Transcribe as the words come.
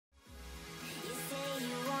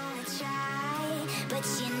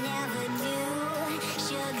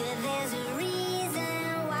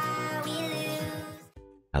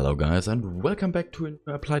Hello guys and welcome back to an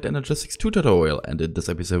Applied Energistics tutorial, and in this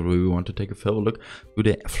episode we want to take a further look to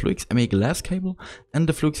the Fluix ME Glass Cable. And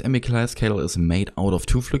the Fluix ME Glass Cable is made out of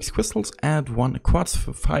 2 Fluix crystals and 1 quartz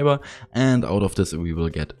fiber, and out of this we will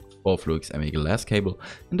get 4 Fluix ME Glass Cable.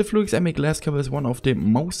 And the Fluix ME Glass Cable is one of the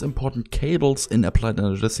most important cables in Applied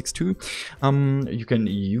Energistics too. You can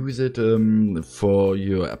use it for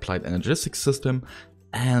your Applied Energistics system,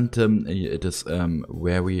 and it is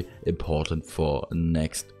very important for the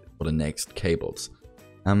next cables.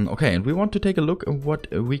 Okay, and we want to take a look at what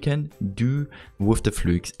we can do with the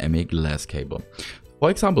Fluix ME Glass Cable.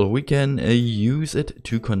 For example, we can use it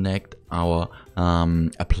to connect our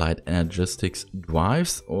Applied Energistics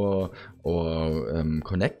drives or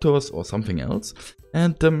connectors or something else,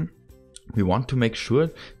 and we want to make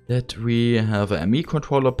sure that we have a ME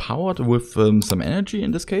controller powered with some energy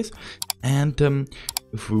in this case. And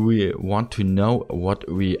if we want to know what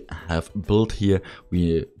we have built here,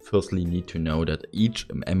 we firstly need to know that each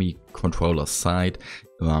ME controller side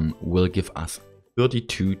will give us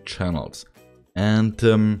 32 channels. And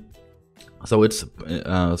so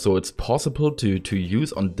it's possible to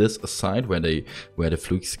use on this side where the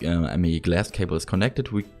Fluix ME Glass Cable is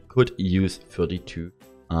connected. We could use 32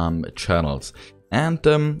 channels. And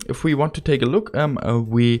if we want to take a look,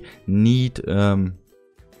 we need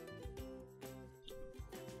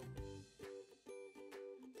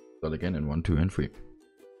start again in 1, 2, and 3.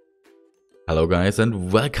 Hello guys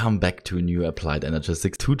and welcome back to a new Applied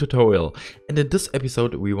Energistics tutorial. And in this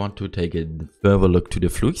episode we want to take a further look to the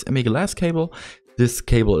Fluix ME Glass Cable. This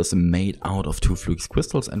cable is made out of 2 Fluix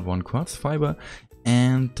crystals and 1 quartz fiber,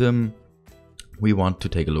 and we want to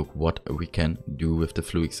take a look what we can do with the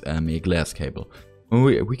Fluix ME Glass Cable.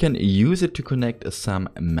 We can use it to connect some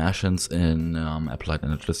machines in Applied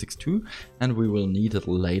Energistics 2, and we will need it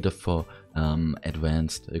later for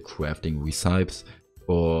advanced crafting recipes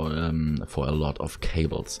for a lot of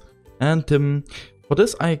cables. And for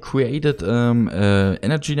this I created an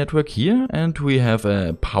energy network here, and we have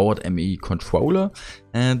a powered ME controller.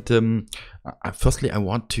 And firstly I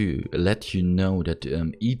want to let you know that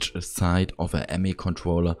each side of a ME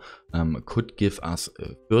controller could give us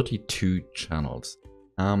 32 channels.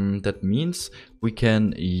 That means we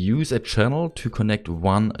can use a channel to connect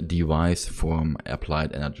one device from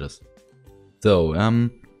Applied Energistics. So,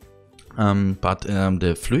 but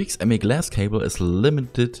the Fluix ME Glass Cable is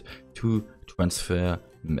limited to transfer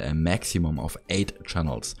a maximum of 8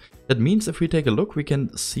 channels. That means if we take a look, we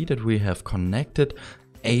can see that we have connected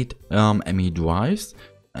 8 ME drives.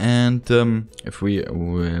 And if we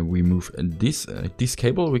remove this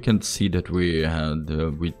cable, we can see that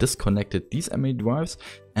we disconnected these ME drives,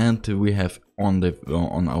 and we have on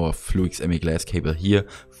our Fluix ME Glass Cable here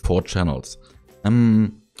 4 channels.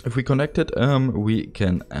 If we connect it,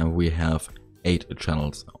 we have 8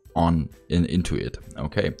 channels into it.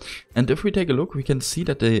 Okay, and if we take a look, we can see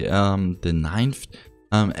that the 9th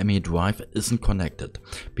ME drive isn't connected,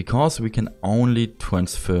 because we can only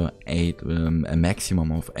transfer a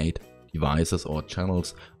maximum of 8 devices or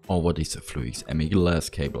channels over this Fluix ME Glass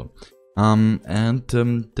Cable.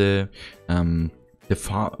 The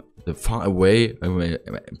far away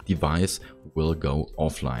device will go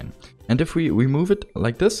offline. And if we remove it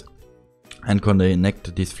like this and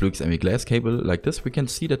connect this Fluix ME Glass Cable like this, we can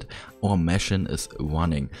see that our machine is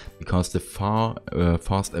running, because the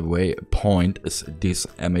fast away point is this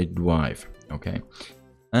ME drive. Okay,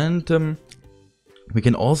 and we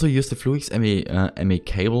can also use the Fluix ME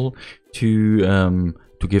cable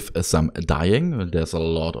to give some dyeing. There's a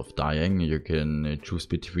lot of dyeing. You can choose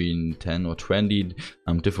between 10 or 20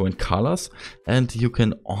 different colors, and you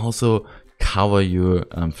can also cover your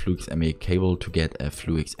Fluix ME cable to get a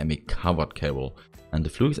Fluix ME covered cable. And the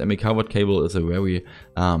Fluix ME covered cable is a very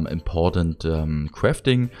important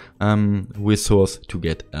crafting resource to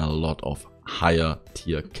get a lot of higher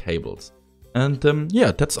tier cables. And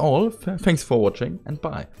yeah, that's all. Thanks for watching, and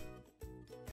bye.